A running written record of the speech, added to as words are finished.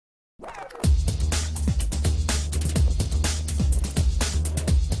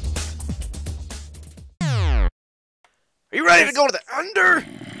Are you ready to go to the under?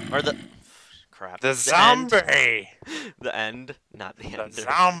 Or the... Crap. The end. zombie. The end, not the The ender.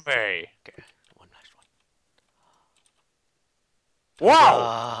 zombie. Okay, one next one.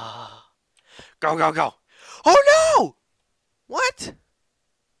 Whoa! Go, go, go. Oh, no! What?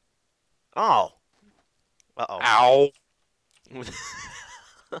 Oh. Uh-oh. Ow!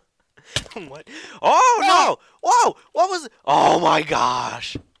 What? Oh, no! Whoa! What was it? Oh, my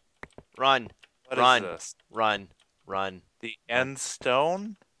gosh. Run. What Run. is this? Run. Run. The end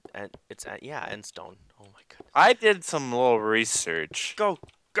stone? And it's yeah, end stone. Oh my goodness. I did some little research Go,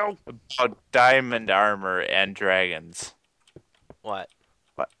 go. about diamond armor and dragons. What?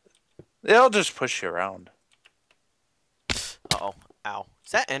 They'll just push you around. Uh-oh. Ow.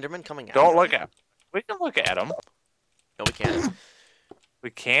 Is that Enderman coming out? Don't look at. We can look at them. No, we can't. We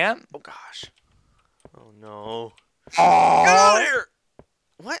can't. Oh gosh. Oh no. Oh! Get out of here!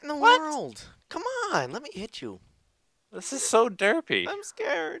 What in the world? Come on, let me hit you. This is so derpy. I'm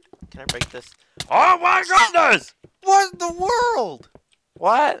scared. Can I break this? Oh my goodness! What in the world?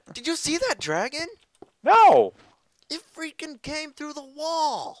 What? Did you see that dragon? No! It freaking came through the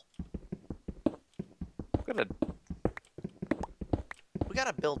wall. I'm gonna... We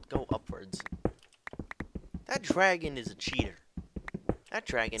gotta go upwards. That dragon is a cheater. That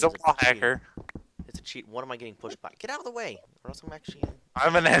dragon It's a is wall cheater. hacker. It's a cheat. What am I getting pushed by? Get out of the way, or else I'm actually...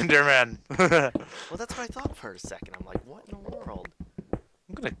 I'm an Enderman. Well, that's what I thought for a second. I'm like, what in the world?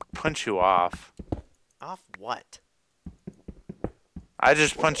 I'm gonna punch you off. Off what? I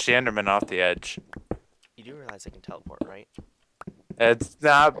just punched the Enderman off the edge. You do realize I can teleport, right? It's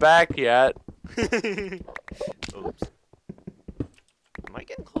not back yet. Oops. Am I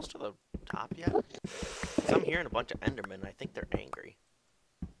getting close to the top yet? 'Cause I'm hearing a bunch of Endermen. I think they're angry.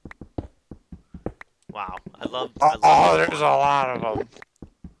 Wow, I love Oh, there's a lot of them.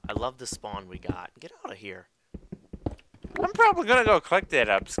 I love the spawn we got. Get out of here. I'm probably gonna go collect that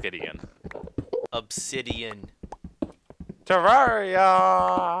obsidian. Obsidian.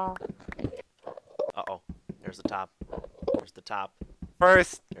 Terraria! Uh-oh. There's the top. There's the top.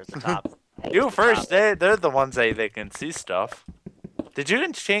 First. There's the top. You first. They're the ones they can see stuff. Did you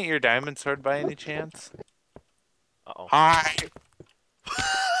enchant your diamond sword by any chance? Uh-oh. Hi.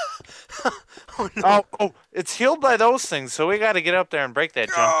 Oh, no. Oh, it's healed by those things, so we gotta get up there and break that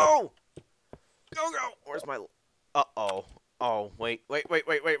jump. Go! Go, go! Where's my... Uh-oh. Oh, wait. I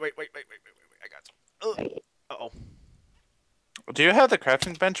got some. Uh-oh. Do you have the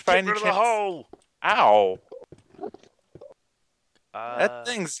crafting bench by Get any rid of the chance? hoe! Ow. That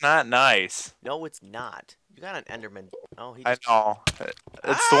thing's not nice. No, it's not. You got an Enderman. Oh, he I just... know.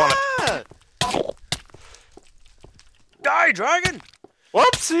 It's the one. Die, dragon!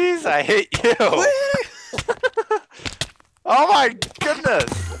 Whoopsies! I hit you. Oh my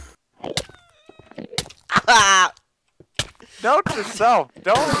goodness! Note to self: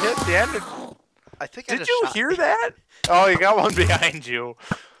 don't hit the end. I think I Did just you shot... hear that? Oh, you got one behind you.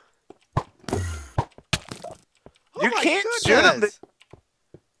 Oh You my can't shoot him. goodness.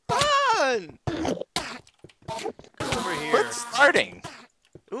 Run! Come over here. Quit starting.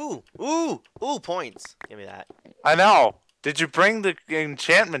 Ooh, points. Give me that. I know. Did you bring the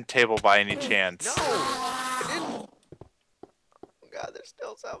enchantment table by any chance? No, I didn't. Oh God, there's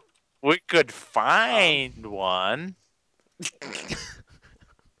still some. We could find one.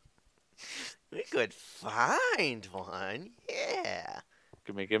 We could find one. Yeah.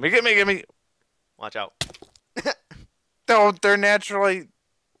 Gimme. Watch out. No, they're naturally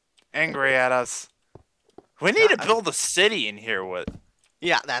angry at us. We need to build a city in here with...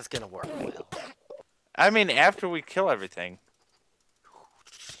 Yeah, that's gonna work well. I mean, after we kill everything.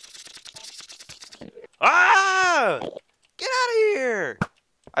 Ah! Get out of here!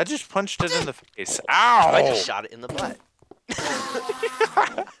 I just punched it in the face. Ow! I just shot it in the butt.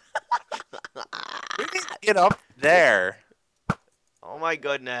 We need to get up there. Oh my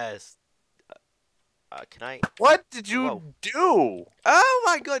goodness. Can I? What did you Whoa. do? Oh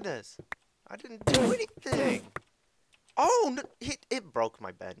my goodness. I didn't do anything. Oh, no, it broke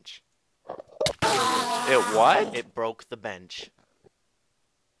my bench. It what? It broke the bench.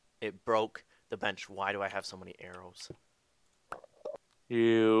 It broke the bench. Why do I have so many arrows?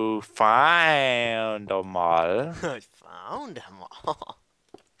 You found them all. I found them all.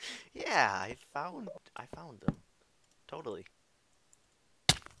 Yeah, I found them. Totally.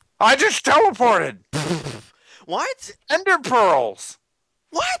 I just teleported. What? Ender pearls.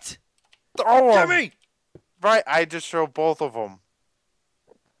 What? Throw them. Jimmy! Right, I just threw both of them.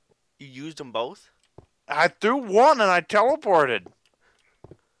 You used them both? I threw one and I teleported.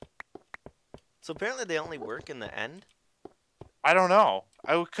 So apparently they only work in the end? I don't know.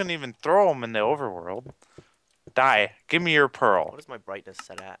 I couldn't even throw them in the overworld. Die. Give me your pearl. What is my brightness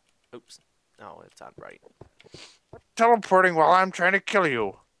set at? Oops. No, it's not bright. Teleporting while I'm trying to kill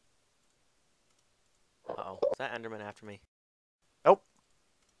you. Uh-oh. Is that Enderman after me? Nope.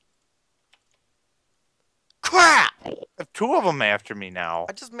 Crap! I have two of them after me now.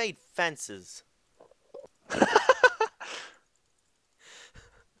 I just made fences.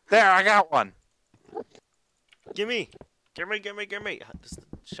 There, I got one. Gimme! Gimme! Does the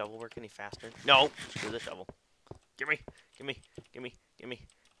shovel work any faster? No! Screw the shovel. Gimme!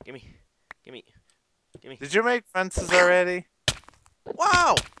 Did you make fences already?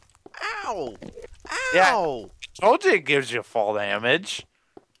 Wow! Ow! Ow! Yeah. Told you it gives you fall damage.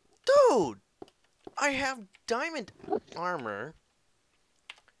 Dude! I have diamond armor.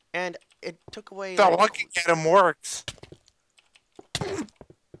 And it took away. So like, looking at him works.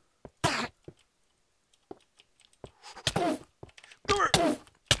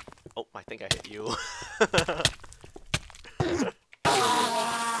 Oh, I think I hit you.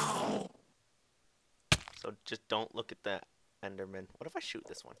 So just don't look at that Enderman. What if I shoot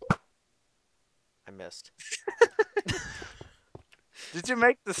this one? I missed. Did you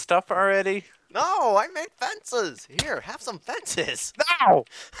make the stuff already? No, I made fences. Here, have some fences. No!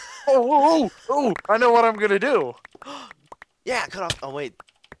 Oh, I know what I'm gonna do. Yeah, cut off. Oh, wait.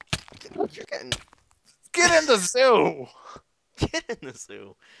 You're getting... Get in the zoo! Get in the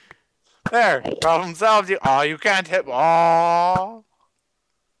zoo. There, problem solved. You can't hit. Oh.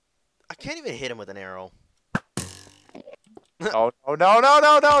 I can't even hit him with an arrow. Oh,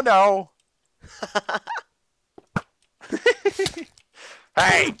 no.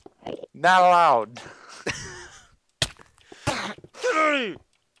 Hey, not allowed.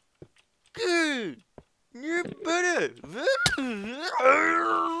 You're better.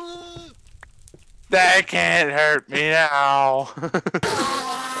 That can't hurt me now.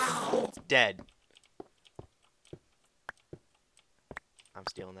 It's dead. I'm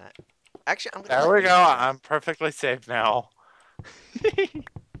stealing that. Actually, I'm gonna. There we go. I'm perfectly safe now.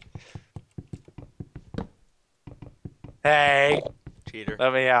 Hey, Cheater.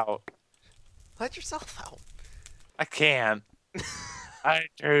 let me out. Let yourself out. I can't. I'm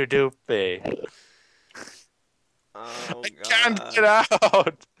too doopy. Oh, I can't get out.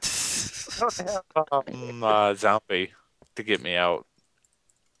 I don't have zombie to get me out.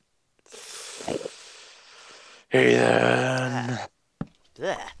 Hey then.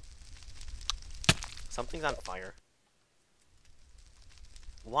 Blech. Something's on fire.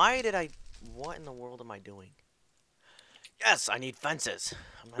 Why did I... What in the world am I doing? Yes, I need fences.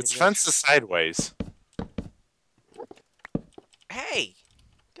 It's fences sideways. Hey!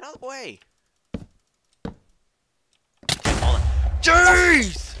 Get out of the way.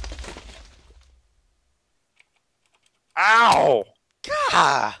 Jeez! Ow!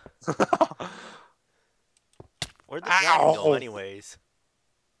 God! Where'd the dragon go Ow. anyways?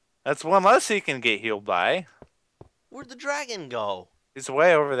 That's one less he can get healed by. Where'd the dragon go? He's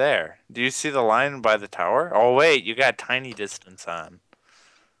way over there. Do you see the line by the tower? Oh wait, you got tiny distance on.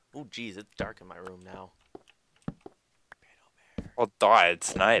 Oh jeez, it's dark in my room now. Well, duh,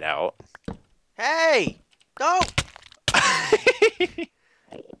 it's night out. Hey! Go!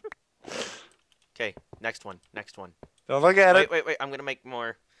 Okay, next one. Don't look at it. Wait, I'm gonna make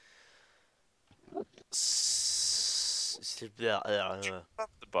more. The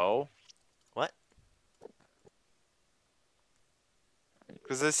bow. What?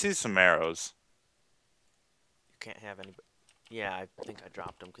 Because I see some arrows. You can't have any. Yeah, I think I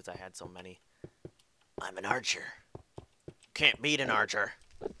dropped them because I had so many. I'm an archer. Can't beat an archer.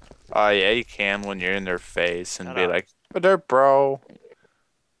 Oh yeah, you can when you're in their face and Shut be up. like, "But they're bro."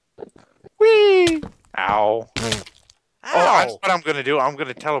 Whee! Ow. Ow! Oh, that's what I'm gonna do. I'm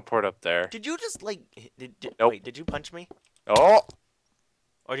gonna teleport up there. Did you just like? Nope. Wait, did you punch me? Oh,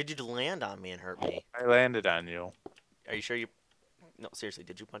 Or did you land on me and hurt me? I landed on you. Are you sure you... No, seriously,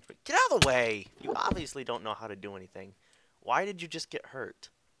 did you punch me? Get out of the way! You obviously don't know how to do anything. Why did you just get hurt?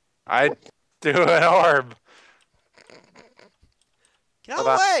 I do an orb. Get out of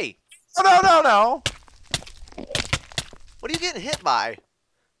the way! Oh, no. What are you getting hit by?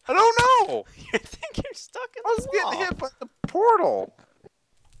 I don't know. You think you're stuck in I the was wall? getting hit by the portal.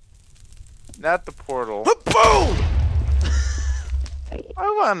 Not the portal. Boom! I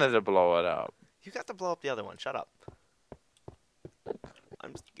wanted to blow it up. You got to blow up the other one. Shut up.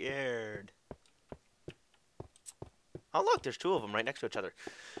 I'm scared. Oh, look, there's two of them right next to each other.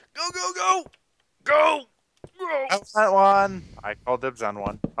 Go, go, go! Go! Go! I want one. I call dibs on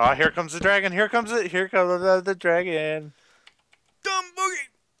one. Oh, here comes the dragon. Here comes it. Here comes the dragon. Dumb boogie!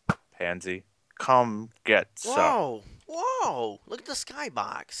 Pansy, come get some. Whoa! Whoa! Look at the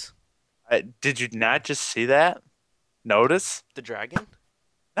skybox. Did you not just see that? Notice? The dragon?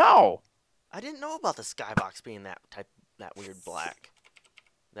 No. I didn't know about the skybox being that weird black.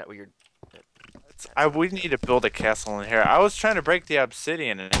 That weird. We need to build a castle in here. I was trying to break the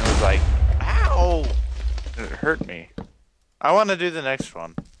obsidian and it was like, Ow! it hurt me. I want to do the next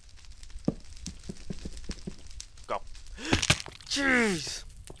one. Go. Jeez!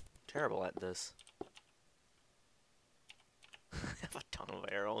 Terrible at this. I have a ton of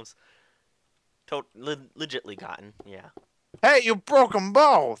arrows. Legitly gotten, yeah. Hey, you broke them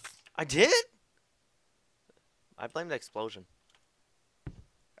both! I did? I blame the explosion.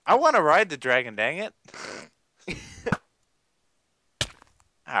 I want to ride the dragon, dang it.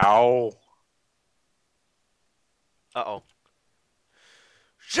 Ow. Uh-oh.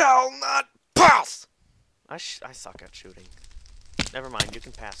 Shall not pass! I suck at shooting. Never mind, you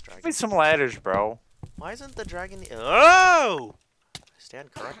can pass, dragon. Give me some ladders, bro. Why isn't the dragon... Oh! I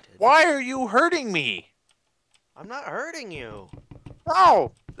stand corrected. Why are you hurting me? I'm not hurting you.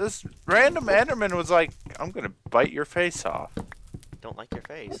 Oh, this random Enderman was like, I'm going to bite your face off. Don't like your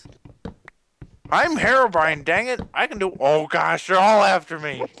face. I'm Herobrine, dang it. I can do... Oh, gosh, they're all after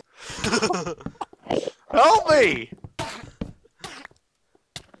me. Help me!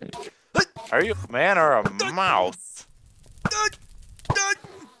 Are you a man or a mouse?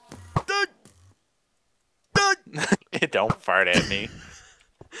 Don't fart at me.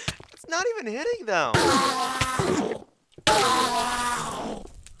 It's not even hitting them.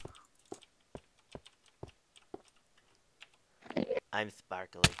 I'm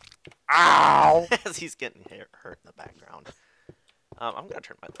sparkly. Ow! As he's getting hurt in the background. I'm gonna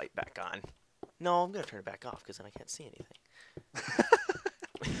turn my light back on. No, I'm gonna turn it back off because then I can't see anything.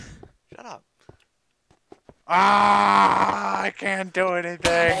 Shut up. Ah! I can't do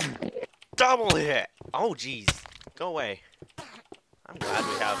anything. Double hit. Oh, jeez. Go away. I'm glad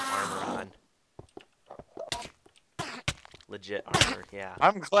we have armor on. Legit armor, yeah.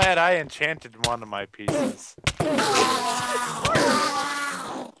 I'm glad I enchanted one of my pieces.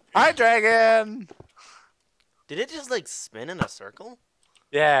 Hi, dragon! Did it just, like, spin in a circle?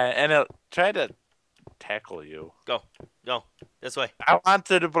 Yeah, and it tried to tackle you. Go. Go. This way. I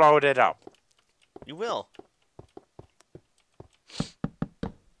wanted to blow it up. You will.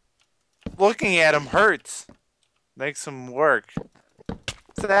 Looking at him hurts. Makes him work.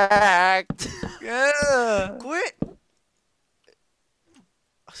 Zach! Yeah. Quit!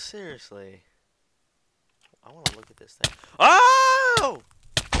 Seriously. I want to look at this thing. Oh!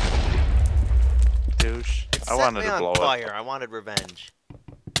 Douche. It I set wanted me to on blow it. fire. I wanted revenge.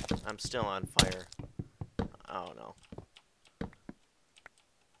 I'm still on fire. Oh no.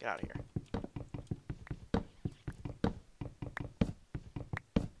 Get out of here.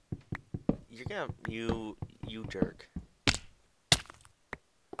 You're gonna you jerk.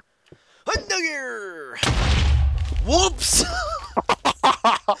 Hundigger! Whoops!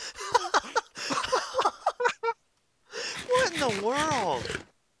 What in the world?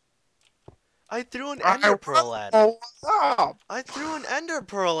 I threw an ender pearl at it. I threw an ender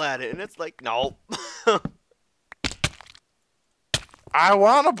pearl at it, and it's like, nope. I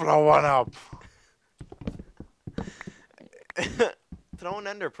want to blow one up. Throw an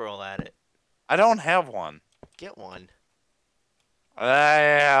ender pearl at it. I don't have one. Get one. I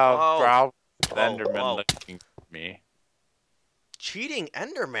have Whoa. probably Whoa, Enderman whoa. looking at me. Cheating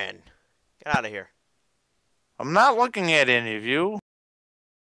Enderman. Get out of here. I'm not looking at any of you.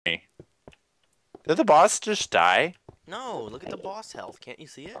 Did the boss just die? No, look at the boss health. Can't you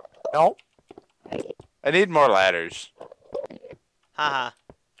see it? No. I need more ladders. Haha.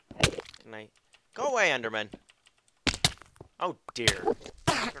 Good night. Go away, Enderman. Oh dear.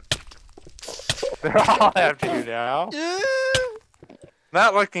 They're all after you now.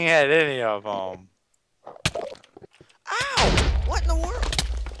 Not looking at any of them. Ow! What in the world?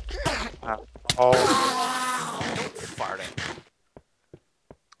 Oh. Don't fart it.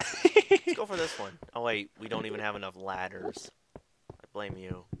 Let's go for this one. Oh wait, we don't even have enough ladders. I blame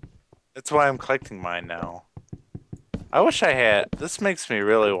you. That's why I'm collecting mine now. I wish I had. This makes me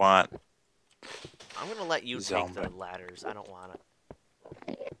really want. I'm gonna let you Zombie. take the ladders. I don't want it.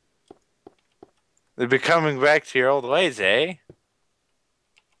 They're becoming back to your old ways, eh?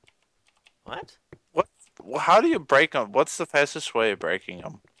 What? How do you break them? What's the fastest way of breaking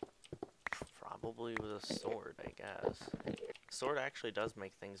them? Probably with a sword, I guess. Sword actually does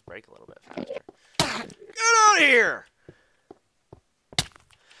make things break a little bit faster. Get out of here!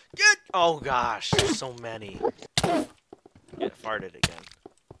 Get! Oh gosh, there's so many. Get farted again.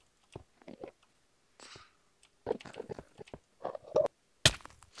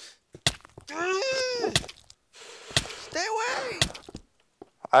 Stay away!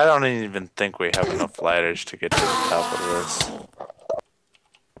 I don't even think we have enough ladders to get to the top of this.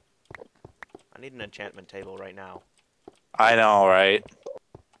 I need an enchantment table right now. I know, right?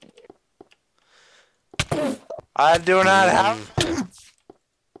 I do not have.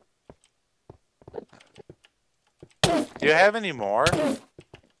 Do you have any more?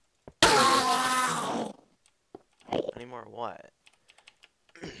 Any more what?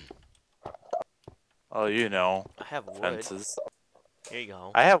 Oh, you know. I have wood. Fences. Here you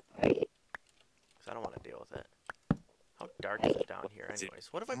go. I have. Because I don't want to deal with it. How dark is it down here anyways?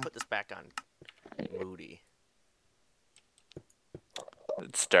 What if I put this back on moody?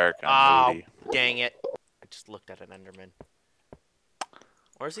 It's dark on Moody. Dang it. I just looked at an Enderman.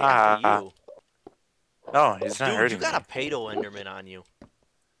 Or is he after you? No, he's not hurting me. Dude, you got a pedo Enderman on you.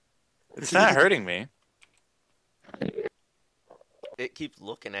 It's not hurting me. It keeps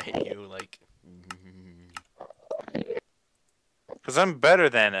looking at you like... Because I'm better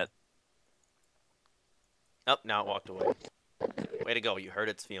than it. Oh, now it walked away. Way to go, you hurt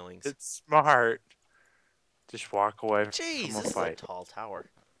its feelings. It's smart. Just walk away Jeez, from a this fight. is a tall tower.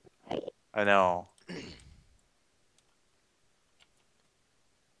 I know.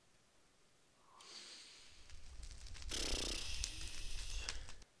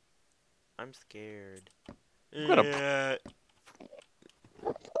 I'm scared. I'm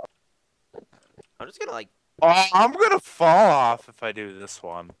just gonna like... Oh, I'm gonna fall off if I do this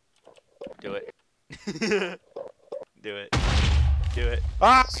one. Do it. Do it. Do it.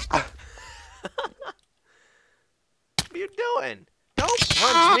 Ah! What are you doing? Don't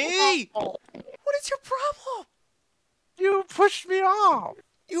punch me! What is your problem? You pushed me off.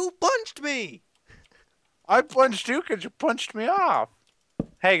 You punched me! I punched you because you punched me off.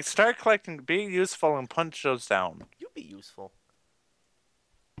 Hey, start collecting, be useful, and punch those down. You be useful.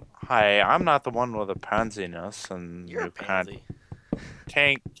 Hi, I'm not the one with the pansiness, and You're a pansy.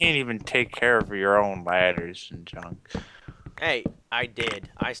 Can't even take care of your own ladders and junk. Hey, I did.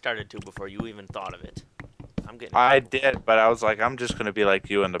 I started to before you even thought of it. I'm getting... I did, but I was like, I'm just gonna be like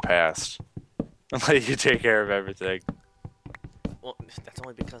you in the past. And let you take care of everything. Well, that's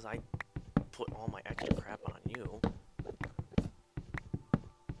only because I put all my extra crap on you.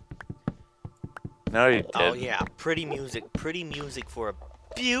 No, you didn't. Oh yeah, pretty music for a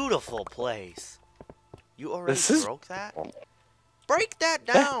beautiful place. You already broke that? Break that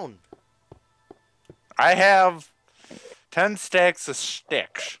down! I have 10 stacks of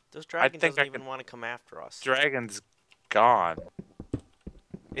sticks. This dragon doesn't even want to come after us. Dragon's gone.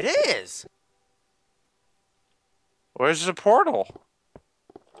 It is! Where's the portal?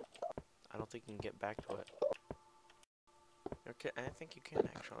 I don't think you can get back to it. Okay, I think you can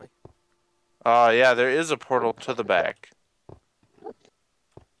actually. Oh, yeah, there is a portal to the back.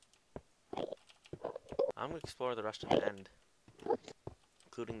 I'm going to explore the rest of the end.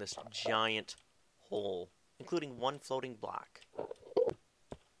 Including this giant hole. Including one floating block.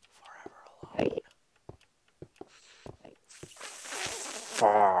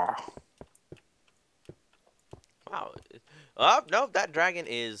 Forever alone. Wow. Oh, no, that dragon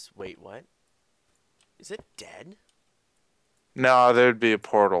is... Wait, what? Is it dead? No, there'd be a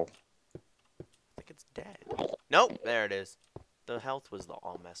portal. I think it's dead. Nope, there it is. The health was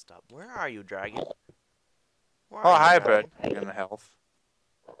all messed up. Where are you, dragon? Where Oh, are hi, you, bud. dragon? In the health.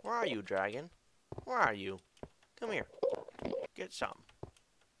 Where are you, dragon? Where are you? Come here. Get some.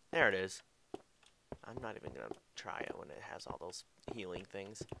 There it is. I'm not even going to try it when it has all those healing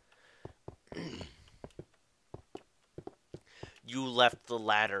things. You left the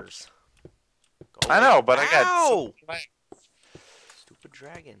ladders. Go I know, but I got... Ow! Stupid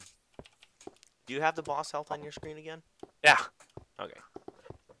dragon. Do you have the boss health on your screen again? Yeah. Okay.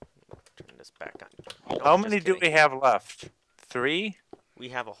 Turn this back on. How many do we have left? 3? We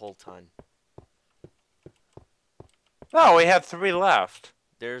have a whole ton. No, we have 3 left.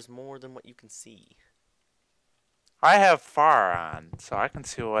 There's more than what you can see. I have far on, so I can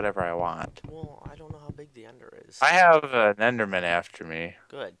see whatever I want. Well, I don't know how big the ender is. I have an Enderman after me.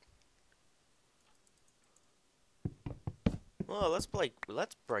 Good. Well, let's break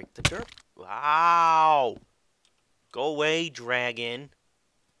the derp. Wow! Go away, dragon.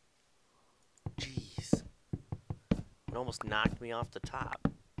 Jeez. It almost knocked me off the top.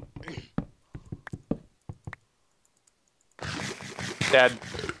 Dead.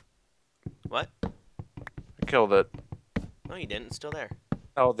 What? I killed it. No, you didn't. It's still there.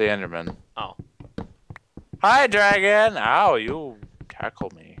 Oh, the Enderman. Oh. Hi, dragon! Ow, you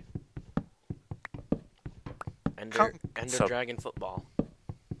tackle me. Ender Dragon football.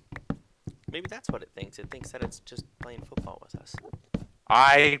 Maybe that's what it thinks. It thinks that it's just playing football with us.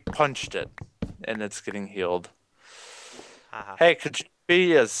 I punched it, and it's getting healed. Haha. Hey, could you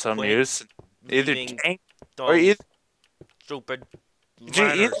be as some Quit use. Either leaving tank or those stupid either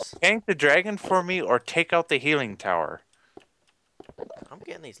ladders. tank the dragon for me or take out the healing tower. I'm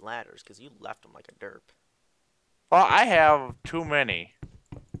getting these ladders because you left them like a derp. Well, I have too many.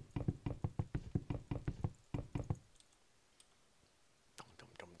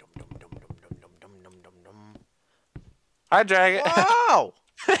 Hi, dragon. Wow!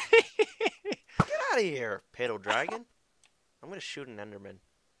 Get out of here, pedo dragon. I'm gonna shoot an enderman.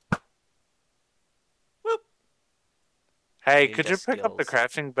 Whoop. Hey, Need could you the pick up the skills.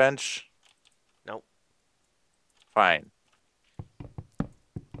 crafting bench? Nope. Fine.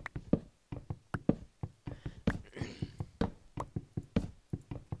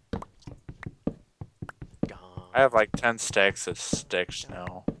 I have like 10 stacks of sticks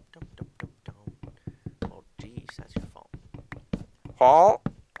now. Oh, jeez, that's your fault. Paul,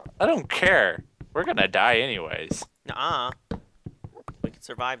 I don't care. We're gonna die anyways. Nuh-uh. We can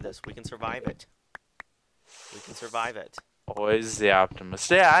survive this. We can survive it. We can survive it. Always the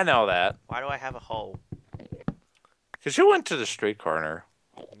optimist. Yeah, I know that. Why do I have a hoe? Because you went to the street corner.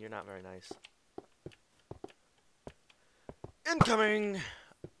 You're not very nice. Incoming!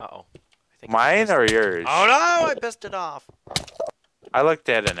 Uh-oh. Mine or yours? Oh no! I pissed it off! I looked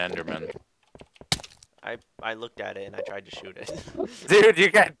at an enderman. I looked at it and I tried to shoot it. Dude, you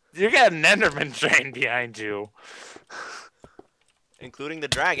got an enderman train behind you. Including the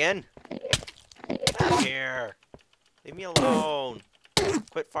dragon. Get out of here. Leave me alone.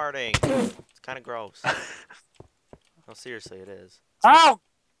 Quit farting. It's kind of gross. No, seriously, it is. Oh!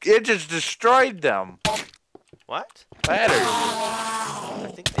 It just destroyed them. What? Ladders.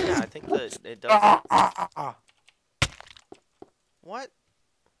 I think that it does. What?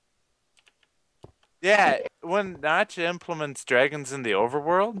 Yeah, when Notch implements dragons in the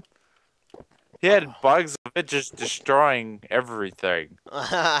overworld, he had bugs of it just destroying everything.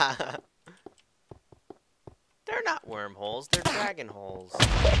 They're not wormholes, they're dragon holes.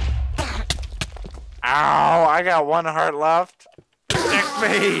 Ow, I got 1 heart left. Protect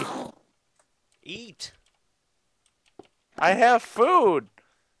me. Eat. I have food,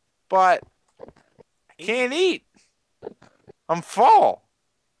 but I can't eat. I'm full.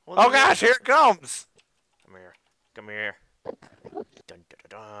 Well, Oh gosh, here it comes. Come here. Come here. Dun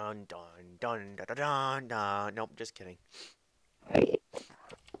dun dun dun dun dun dun dun. Nope, just kidding.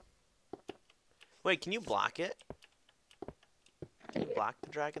 Wait, can you block it? Can you block the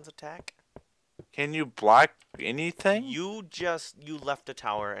dragon's attack? Can you block anything? You left a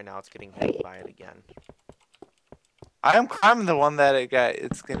tower and now it's getting hit by it again. I'm the one that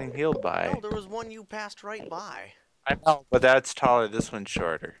it's getting healed by. No, there was one you passed right by. I know, but that's taller. This one's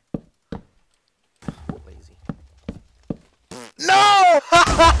shorter. Lazy. No!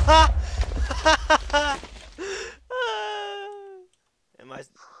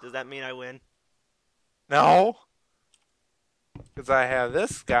 Does that mean I win? No. Because I have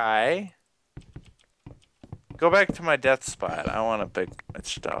this guy. Go back to my death spot. I want to pick my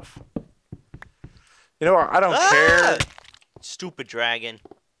stuff. You know what? I don't care. Stupid dragon.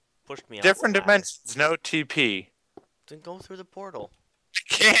 Pushed me off. Different dimensions, no TP. Then go through the portal. I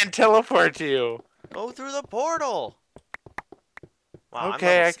can't teleport to you. Go through the portal. Wow,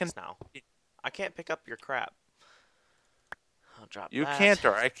 Okay, I'm level I can. 6 now. I can't pick up your crap. I'll drop You that. can't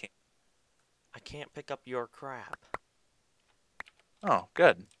or I can't. I can't pick up your crap. Oh,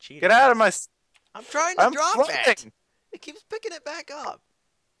 good. Cheater. Get out of my. I'm trying to drop it. Floating. It keeps picking it back up.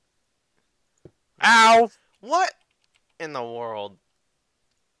 Ow! What in the world?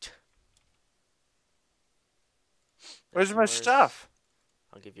 Where's That's my yours. stuff?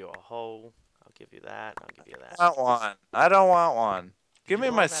 I'll give you a hoe. I'll give you that. I'll give you that. I want one. I don't want one. Give you me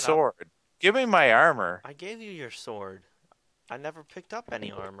blow my that up? sword. Give me my armor. I gave you your sword. I never picked up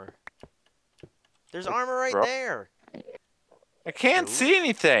any armor. There's armor right Bro. there. I can't Ooh. see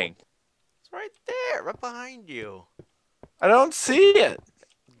anything. It's right there, right behind you. I don't see it.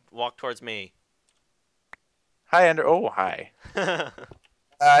 Walk towards me. Hi, Ender. Oh, hi.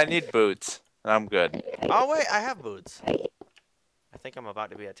 I need boots. I'm good. Oh, wait, I have boots. I think I'm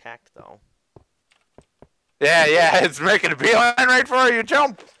about to be attacked, though. Yeah, it's making a beeline right for you.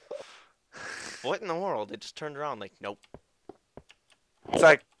 Jump. What in the world? It just turned around like, nope. It's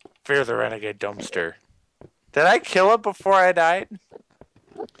like Fear the Renegade Dumpster. Did I kill it before I died?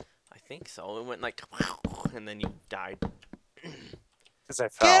 I think so. It went like, and then you died. Because I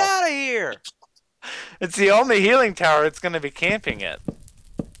fell. Get out of here! It's the only healing tower it's going to be camping it.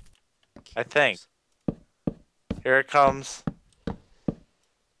 I think. Here it comes.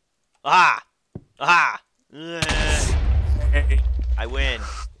 Ah! Ah! Ugh. I win.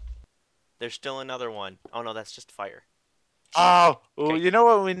 There's still another one. Oh no, that's just fire. Oh, ooh, Okay. you know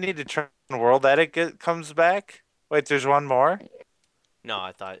what we need to try when world edit comes back? Wait, there's one more? No,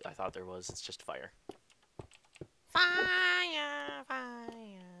 I thought there was. It's just fire. Fire, fire,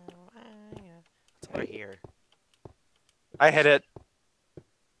 fire. It's over here. I hit it.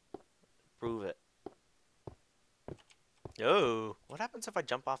 Prove it. Oh, what happens if I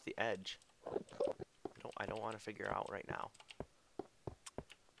jump off the edge? I don't want to figure out right now.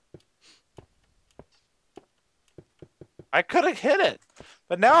 I could have hit it.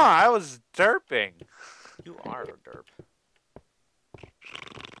 But no, I was derping. You are a derp.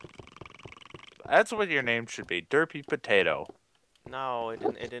 That's what your name should be. Derpy Potato. No, it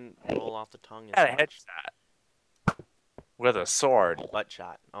didn't roll off the tongue as Got a much. headshot. With a sword. Butt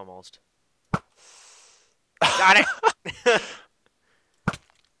shot, almost. Got it!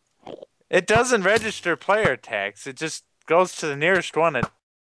 It doesn't register player tags. It just goes to the nearest one and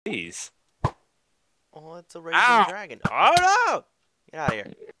these. Oh, it's a raging Ow! dragon. Oh no! Get out of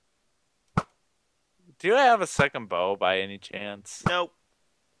here. Do you have a second bow by any chance? Nope.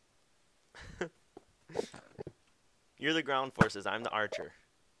 You're the ground forces. I'm the archer.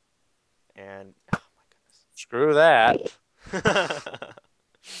 And oh Screw that. my goodness.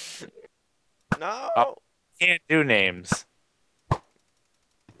 No. Oh. Can't do names.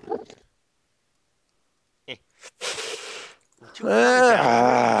 Would you calm down,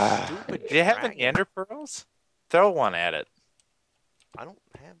 you stupid Do you have any dragon? ender pearls? Throw one at it. I don't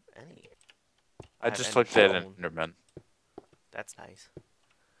have any. I have just ender looked at an stone. enderman. That's nice.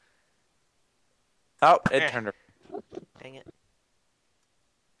 Oh, it turned around. Dang it.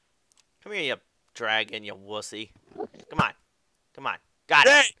 Come here, you dragon, you wussy. Come on. Come on. Got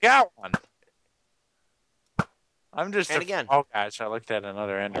Hey, it. got one. I'm just And again. Oh gosh, I looked at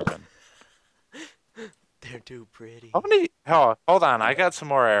another enderman. They're too pretty. How many? Oh, hold on, I got some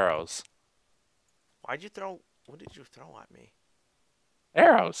more arrows. Why'd you throw... What did you throw at me?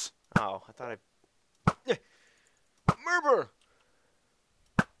 Arrows. Oh, I thought I... Murber!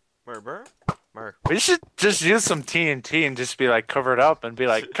 Murber? Mur. We should just use some TNT and just be like covered up and be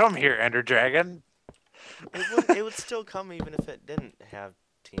like, "Come here, Ender Dragon." It would still come even if it didn't have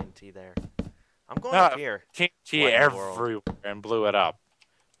TNT there. I'm going No, up here. TNT What in the world? everywhere and blew it up.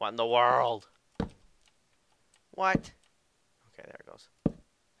 What in the world? What? Okay, there it goes.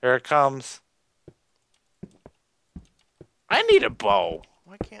 Here it comes. I need a bow.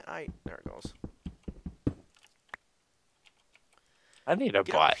 Why can't I... There it goes. I need a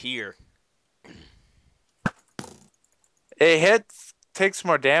Get butt. up here. It takes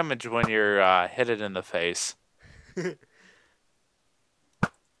more damage when you're hit it in the face.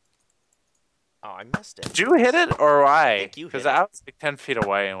 Oh, I missed it. Did you hit it or I? think you hit Because it. I was like 10 feet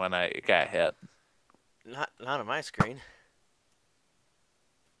away when I got hit. Not on my screen.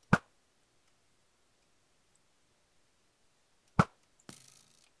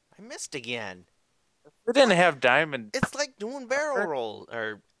 I missed again. We didn't have diamond. It's like doing barrel roll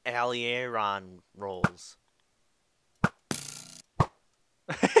or Alieron rolls.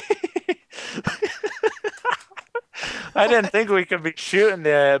 I didn't think we could be shooting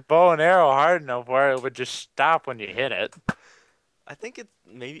the bow and arrow hard enough where it would just stop when you hit it. I think it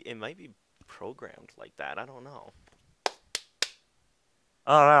might be programmed like that. I don't know.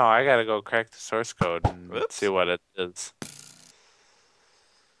 Oh no, I gotta go crack the source code and Oops. see what it is.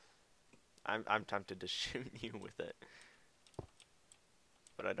 I'm tempted to shoot you with it,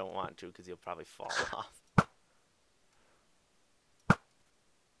 but I don't want to because you'll probably fall off.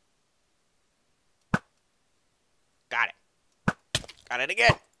 Got it. Got it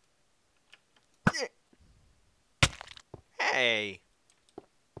again. Hey.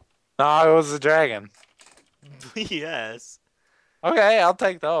 No, it was a dragon. Yes. Okay, I'll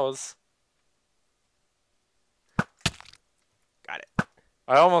take those. Got it.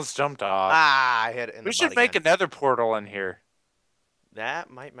 I almost jumped off. Ah, I hit it in the We butt should make again. another portal in here. That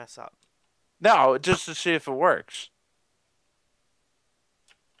might mess up. No, just to see if it works.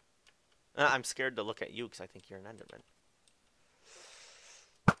 I'm scared to look at you because I think you're an Enderman.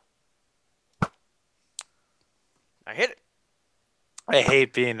 I hit it. I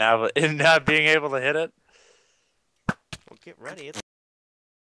hate being not being able to hit it. Well, get ready. It's...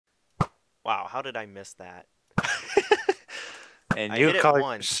 Wow, how did I miss that? And I you hit it call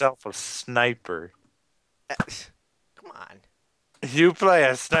once. yourself a sniper. Come on. You play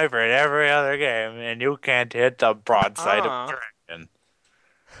a sniper in every other game, and you can't hit the broadside of Uh-uh. a dragon.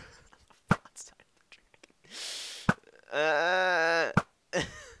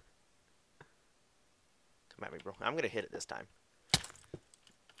 Come at me, bro. I'm gonna hit it this time.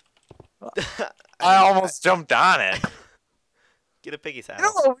 I almost jumped on it. Get a piggy You saddle.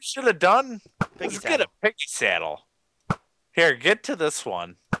 know what we should have done? Piggy Let's get a saddle. piggy saddle. Here, get to this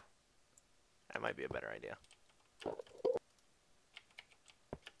one. That might be a better idea.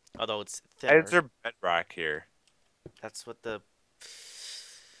 Although it's thinner. Is there bedrock here? That's what the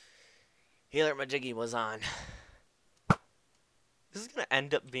healer Majiggy was on. This is gonna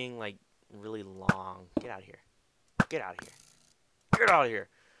end up being like really long. Get out of here. Get out of here. Get out of here.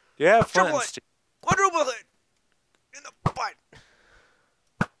 Yeah, Triple it. Quadruple it. In the butt.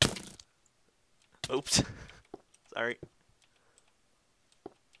 Oops. Sorry.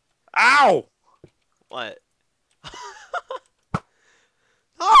 Ow! What?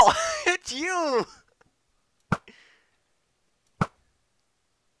 Oh, it's you.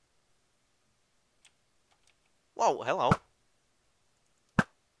 Whoa, hello.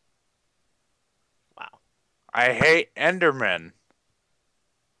 Wow. I hate Endermen.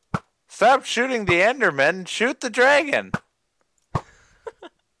 Stop shooting the Enderman. Shoot the dragon. I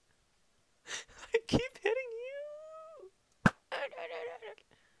keep hitting you.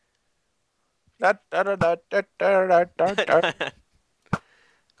 Da, da, da, da, da, da, da, da.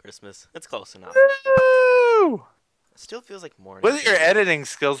 Christmas. It's close enough. Woo! It still feels like morning. With your editing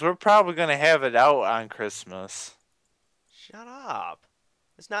skills, we're probably gonna have it out on Christmas. Shut up.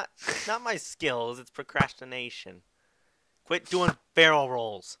 It's not my skills, it's procrastination. Quit doing barrel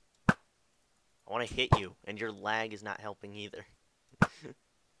rolls. I want to hit you, and your lag is not helping either.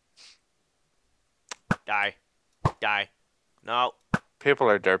 Die. Die. No. People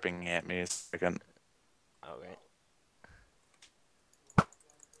are derping at me a second. Okay.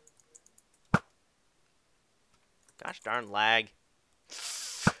 Gosh darn lag.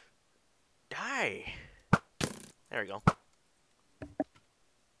 Die. There we go.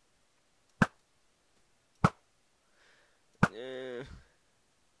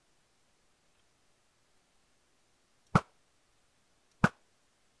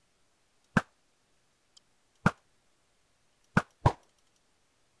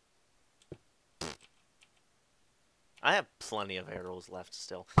 I have plenty of arrows left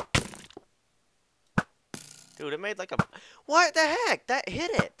still. Dude, it made like a... What the heck? That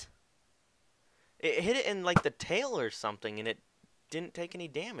hit it. It hit it in like the tail or something, and it didn't take any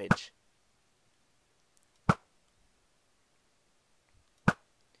damage.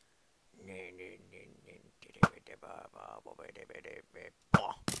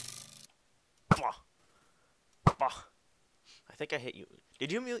 I think I hit you.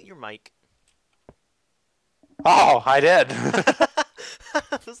 Did you mute your mic? Oh, I did.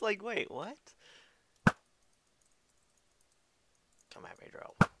 I was like, wait, what? Come at me,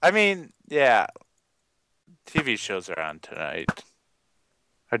 Dro. I mean, yeah. TV shows are on tonight.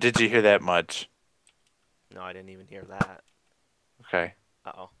 Or did you hear that much? No, I didn't even hear that. Okay.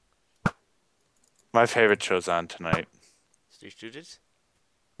 Uh-oh. My favorite show's on tonight. Three Stooges?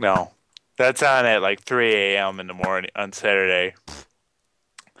 No. That's on at like 3 a.m. in the morning on Saturday.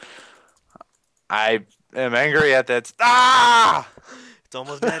 I am angry at that. Ah! It's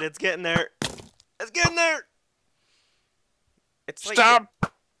almost dead. It's getting there. It's getting there. It's like Stop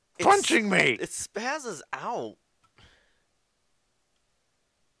punching me. It spazzes out.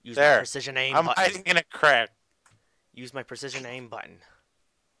 Use There. my precision aim I'm button. hiding in a crack. Use my precision aim button.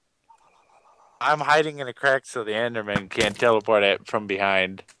 I'm hiding in a crack so the Enderman can't teleport it from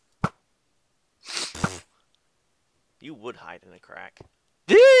behind. You would hide in a crack.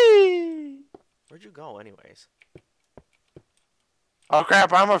 Yee! Where'd you go, anyways? Oh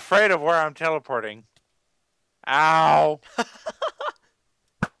crap, I'm afraid of where I'm teleporting. Ow.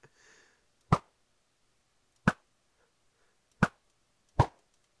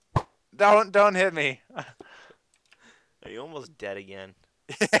 Don't hit me. Are you almost dead again?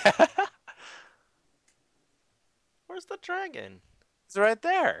 Yeah. Where's the dragon? It's right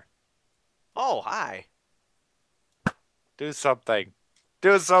there. Oh, hi. Do something.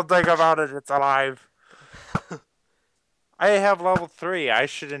 Do something about it. It's alive. I have level 3. I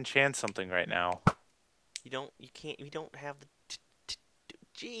should enchant something right now. You don't have the...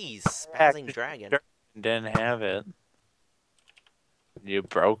 Jeez, spazzing dragon. Didn't have it. You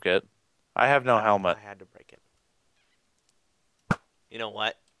broke it. I have no helmet. I had to break it. You know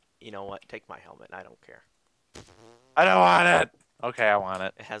what? You know what? Take my helmet. I don't care. I don't want it. Okay, I want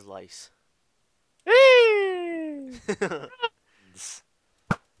it. It has lice.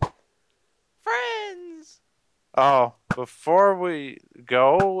 Friends! Oh, before we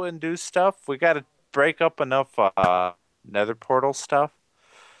go and do stuff, we gotta break up enough nether portal stuff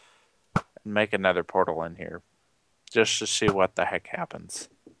and make another portal in here. Just to see what the heck happens.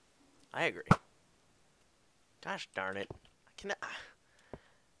 I agree. Gosh darn it.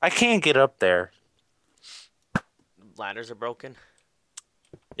 I can't get up there. Ladders are broken.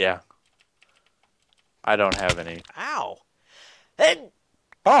 Yeah. I don't have any. Ow! Hey!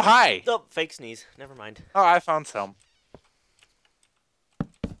 Oh, hi. Oh, fake sneeze. Never mind. Oh, I found some.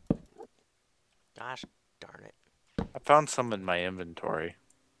 Gosh darn it. I found some in my inventory.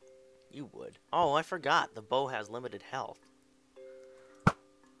 You would. Oh, I forgot. The bow has limited health.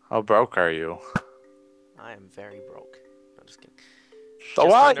 How broke are you? I am very broke. I'm just kidding. So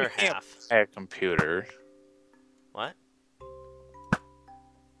Just while under you can't half. buy a computer, What?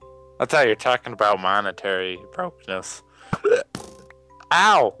 that's how you're talking about monetary brokenness.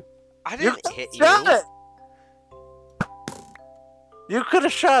 Ow! I didn't hit you. Shot it! You could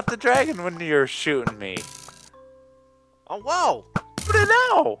have shot the dragon when you were shooting me. Oh, whoa! Shoot it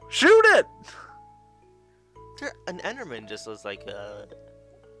now! Shoot it! An Enderman just was like,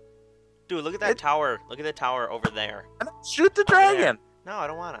 Dude, look at that tower. Look at the tower over there. Shoot the dragon! No, I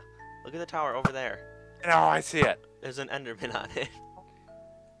don't wanna. Look at the tower over there. No, I see it. There's an Enderman on it.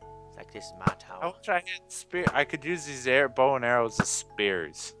 It's like, this is my I tower. wish I had spear. I could use these bow and arrows as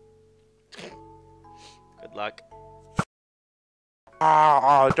spears. Good luck.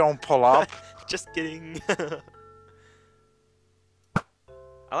 Oh, don't pull up. Just kidding.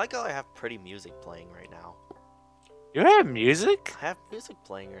 I like how I have pretty music playing right now. You have music? I have music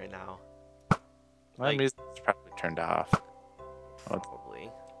playing right now. My Like- music's probably turned off.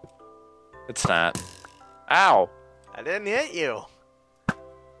 Probably. It's not. Ow! I didn't hit you.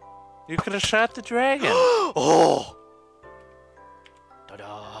 You could have shot the dragon. Oh!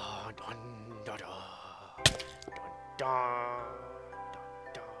 Da-da, dun, da-da, dun, dun, dun,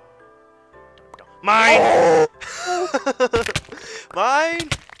 dun, dun. Mine! Mine!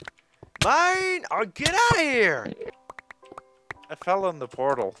 Mine! Oh, get out of here! I fell in the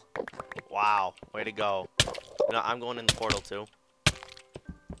portal. Wow, way to go. You know, I'm going in the portal too.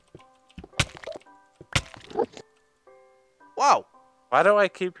 Wow! Why do I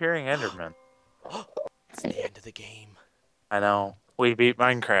keep hearing Enderman? It's the end of the game. I know. We beat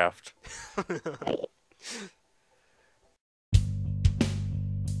Minecraft.